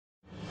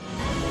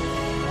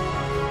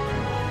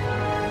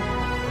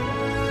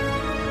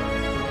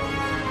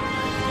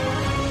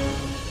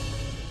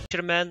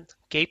Fisherman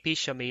KP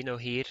Shamino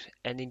here,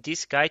 and in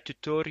this guide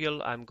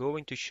tutorial I'm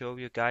going to show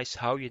you guys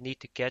how you need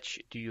to catch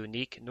the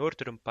unique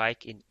northern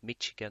pike in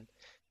Michigan.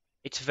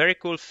 It's a very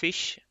cool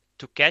fish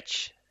to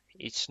catch.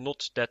 It's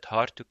not that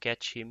hard to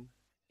catch him.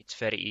 It's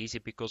very easy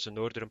because the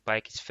northern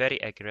pike is very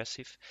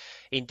aggressive.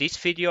 In this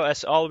video,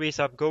 as always,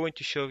 I'm going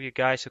to show you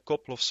guys a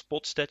couple of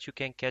spots that you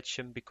can catch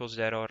him because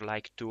there are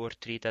like 2 or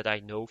 3 that I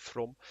know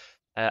from.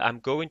 I'm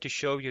going to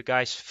show you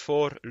guys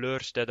 4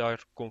 lures that are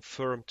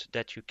confirmed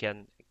that you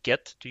can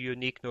get the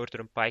unique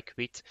northern pike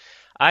with.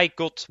 I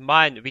got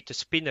mine with the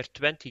spinner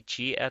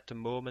 20G at the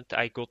moment.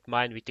 I got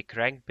mine with the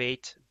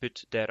crankbait,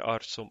 but there are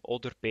some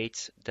other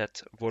baits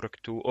that work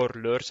too, or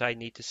lures I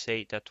need to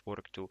say that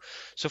work too.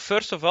 So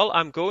first of all,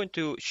 I'm going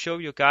to show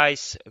you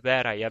guys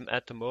where I am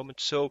at the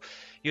moment. So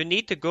you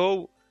need to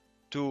go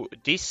to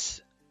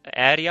this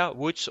area,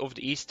 Woods of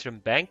the Eastern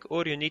Bank,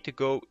 or you need to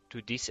go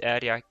to this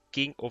area,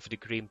 King of the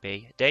Green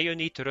Bay. There you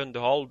need to run the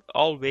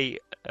all way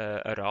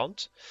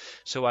around.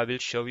 So I will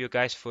show you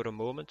guys for a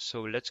moment.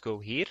 So let's go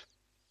here.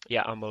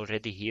 Yeah, I'm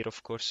already here,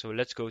 of course. So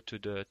let's go to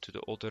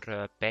the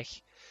other peg.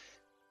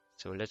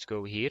 So let's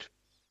go here.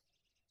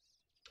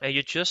 And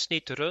you just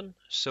need to run.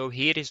 So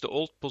here is the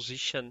old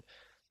position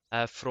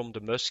from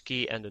the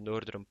muskie and the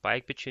northern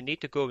pike, but you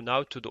need to go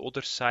now to the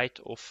other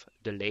side of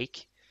the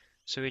lake.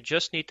 So you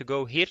just need to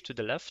go here to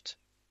the left.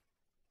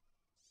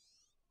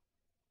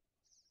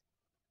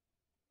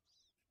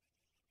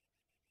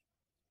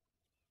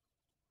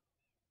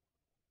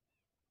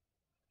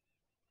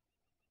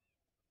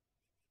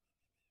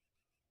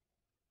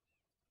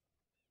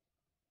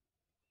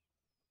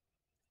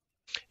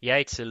 Yeah,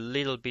 it's a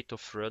little bit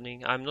of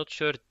running. I'm not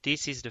sure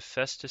this is the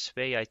fastest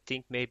way. I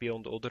think maybe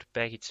on the other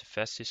peg it's the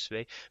fastest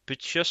way. But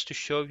just to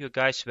show you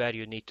guys where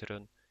you need to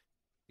run.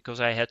 Because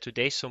I had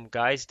today some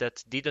guys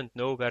that didn't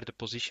know where the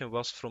position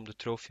was from the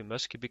trophy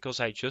muskie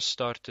because I just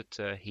started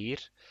here.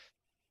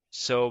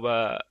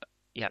 So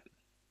yeah,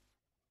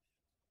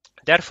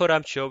 therefore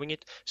I'm showing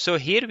it. So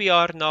here we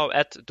are now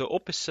at the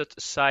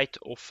opposite side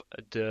of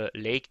the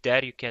lake.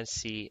 There you can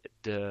see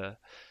the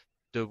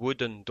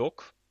wooden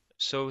dock.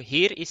 So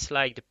here is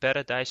like the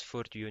paradise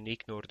for the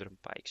unique northern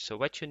pike. So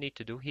what you need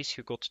to do is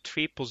you got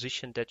 3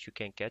 positions that you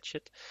can catch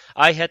it.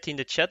 I had in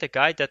the chat a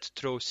guy that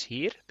throws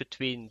here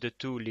between the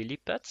 2 lily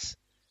pads.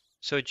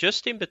 So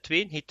just in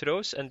between he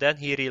throws and then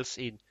he reels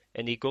in.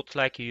 And he got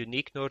like a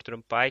unique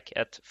northern pike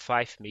at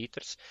 5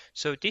 meters.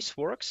 So this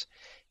works.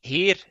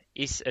 Here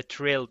is a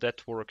trail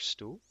that works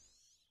too.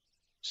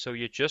 So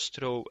you just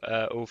throw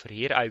over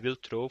here. I will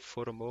throw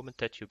for a moment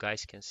that you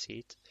guys can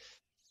see it.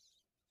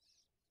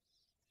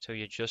 So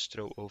you just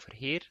throw over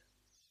here.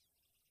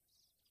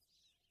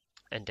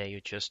 And then you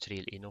just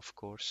reel in, of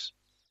course.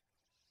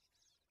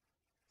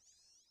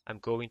 I'm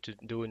going to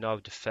do now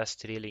the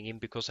fast reeling in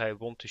because I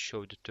want to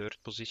show the third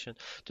position.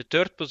 The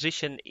third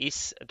position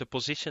is the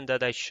position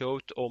that I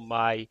showed on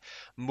my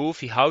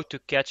movie, how to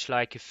catch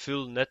like a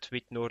full net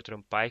with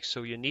northern pike.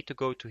 So you need to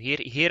go to here.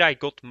 Here I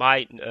got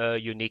my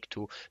unique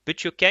too,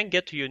 but you can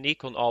get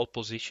unique on all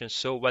positions.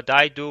 So what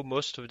I do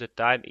most of the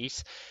time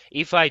is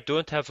if I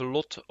don't have a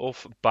lot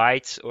of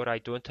bites or I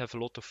don't have a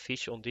lot of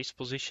fish on this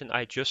position,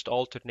 I just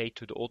alternate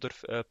to the other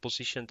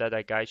position that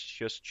I guys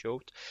just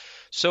showed.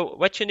 So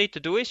what you need to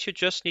do is you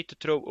just need to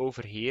throw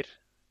over here.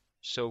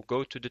 So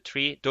go to the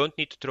tree. Don't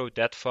need to throw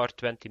that far,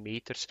 20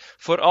 meters.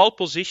 For all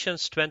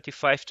positions,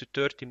 25 to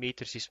 30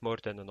 meters is more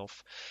than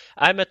enough.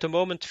 I'm at the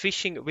moment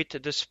fishing with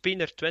the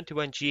spinner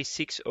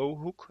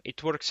 21G60 hook.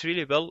 It works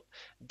really well.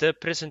 The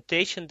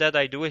presentation that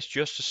I do is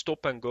just to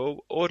stop and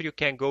go, or you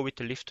can go with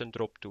the lift and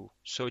drop too.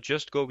 So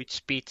just go with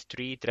speed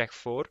 3, drag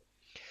 4,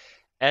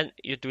 and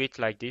you do it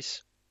like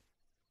this.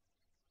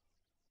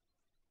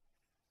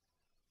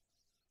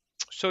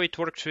 So it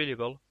works really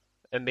well.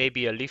 And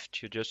maybe a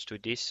lift, you just do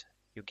this,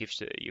 you give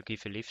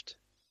a lift.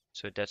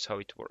 So that's how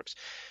it works.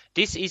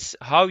 This is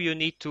how you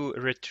need to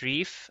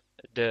retrieve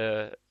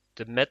the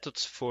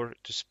methods for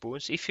the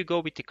spoons. If you go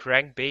with the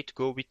crankbait,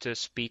 go with the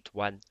speed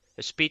 1.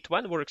 The speed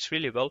 1 works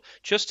really well.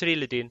 Just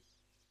reel it in.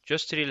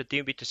 Just reel it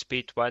in with the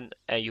speed 1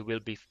 and you will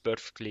be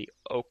perfectly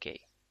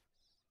okay.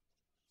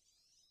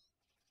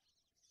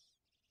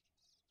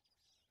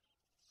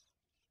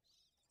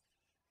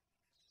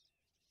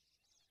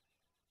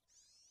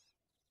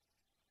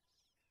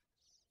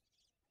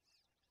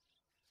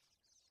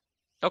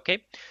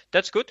 Okay,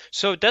 that's good.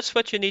 So that's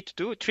what you need to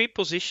do. 3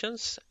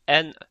 positions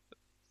and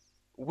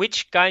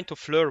which kind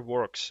of lure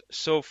works?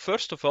 So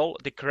first of all,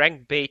 the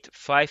crankbait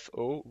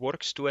 5.0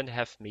 works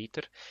 2.5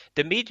 meter.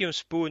 The medium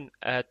spoon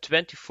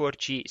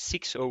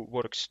 24G60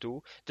 works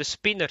too. The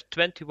spinner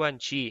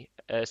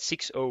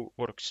 21G60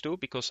 works too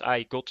because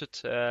I got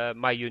it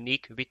my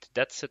unique with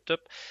that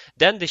setup.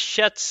 Then the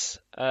sheds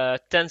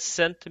 10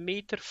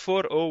 centimeter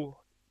 4.0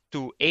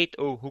 to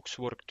 8.0 hooks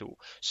work too.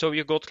 So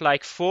you got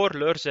like 4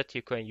 lures that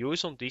you can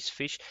use on this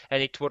fish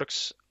and it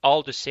works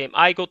all the same.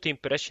 I got the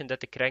impression that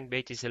the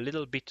crankbait is a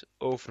little bit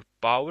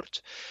overpowered,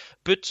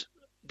 but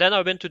Then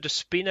I went to the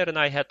spinner and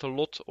I had a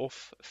lot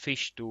of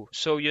fish too.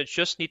 So you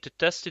just need to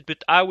test it,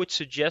 but I would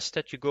suggest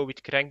that you go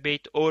with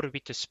crankbait or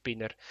with a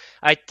spinner.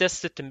 I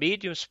tested the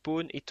medium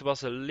spoon. It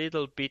was a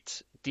little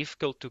bit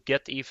difficult to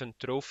get even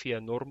trophy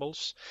and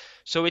normals.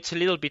 So it's a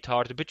little bit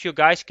harder, but you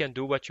guys can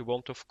do what you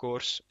want, of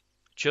course.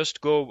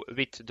 Just go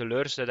with the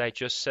lures that I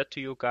just said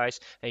to you guys,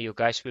 and you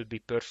guys will be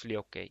perfectly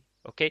okay.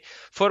 Okay,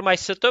 for my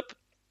setup,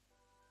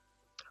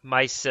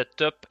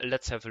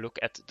 let's have a look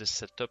at the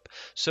setup.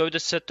 So the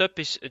setup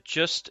is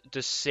just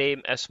the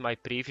same as my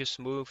previous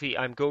movie.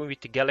 I'm going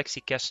with the Galaxy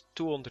Cast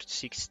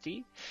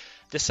 260.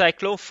 The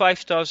Cyclone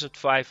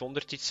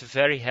 5500, it's a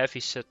very heavy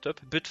setup,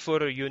 but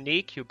for a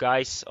unique, you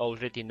guys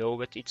already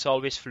know it, it's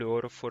always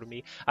fluoro for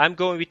me. I'm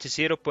going with the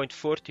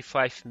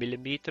 0.45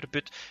 millimeter,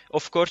 but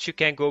of course you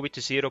can go with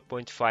the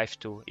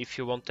 0.52 if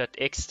you want that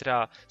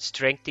extra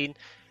strength in.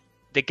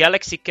 The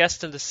Galaxy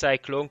Cast and the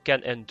Cyclone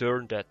can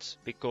endure that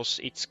because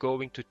it's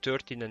going to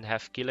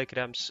 13.5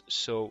 kilograms,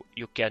 so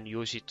you can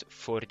use it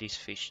for this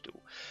fish too.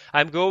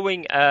 I'm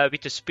going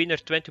with the spinner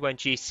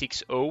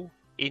 21G60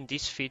 in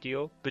this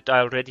video, but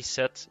I already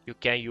said you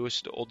can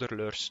use the other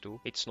lures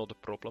too. It's not a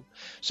problem.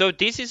 So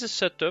this is a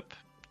setup.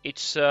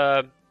 It's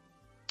a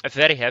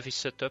very heavy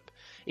setup.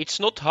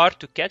 It's not hard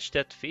to catch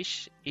that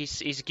fish.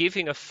 He's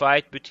giving a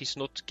fight, but he's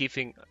not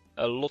giving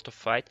a lot of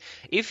fight.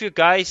 If you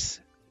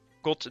guys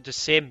got the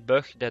same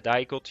bug that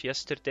I got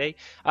yesterday,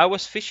 I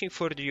was fishing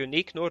for the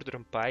unique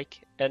northern pike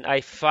and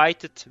I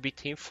fighted with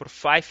him for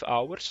 5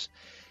 hours.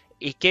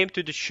 He came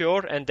to the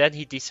shore and then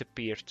he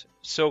disappeared.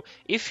 So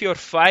if you're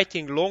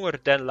fighting longer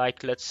than,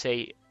 like, let's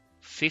say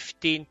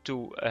 15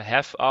 to a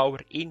half hour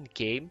in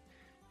game,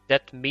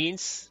 that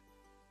means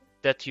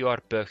that you are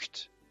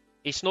bugged.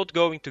 He's not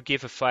going to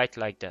give a fight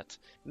like that.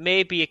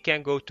 Maybe it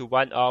can go to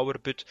 1 hour,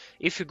 but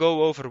if you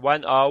go over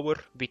 1 hour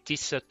with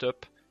this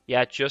setup,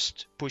 yeah,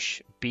 just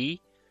push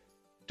B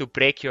to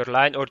break your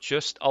line or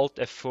just Alt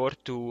F4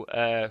 to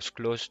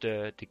close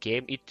the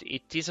game.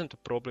 It isn't a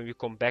problem. You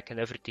come back and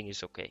everything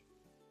is okay.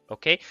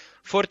 Okay,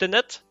 for the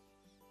net,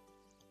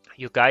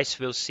 you guys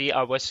will see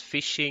I was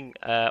fishing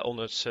on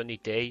a sunny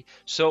day.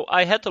 So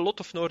I had a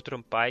lot of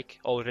northern pike,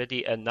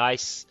 already a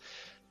nice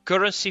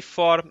currency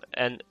farm,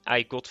 and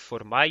I got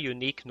for my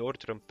unique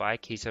northern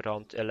pike, he's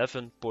around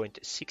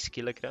 11.6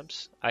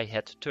 kilograms. I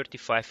had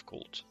 35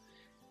 gold.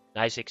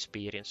 Nice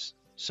experience.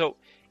 So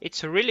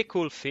it's a really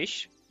cool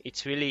fish.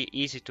 It's really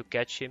easy to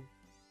catch him.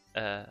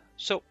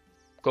 So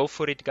go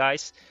for it,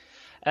 guys.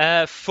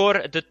 For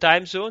the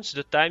time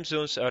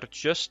zones are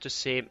just the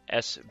same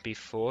as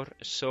before.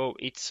 So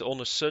it's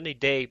on a sunny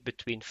day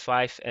between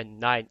 5 and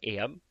 9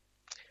 a.m.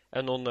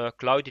 and on a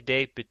cloudy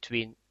day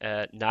between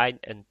 9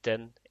 and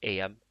 10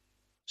 a.m.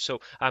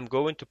 So I'm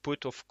going to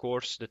put, of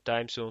course, the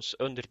time zones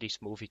under this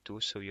movie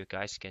too, so you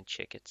guys can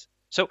check it.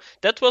 So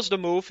that was the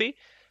movie.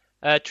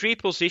 3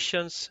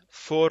 positions,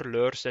 4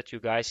 lures that you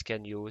guys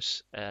can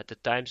use. The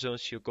time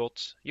zones you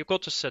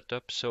got to set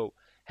up. So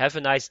have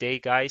a nice day,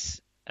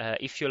 guys.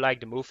 If you like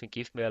the movie,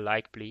 give me a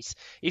like, please.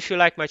 If you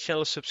like my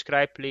channel,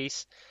 subscribe,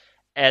 please.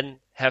 And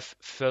have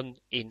fun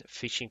in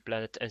Fishing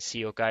Planet. And see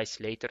you guys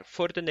later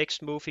for the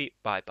next movie.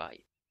 Bye bye.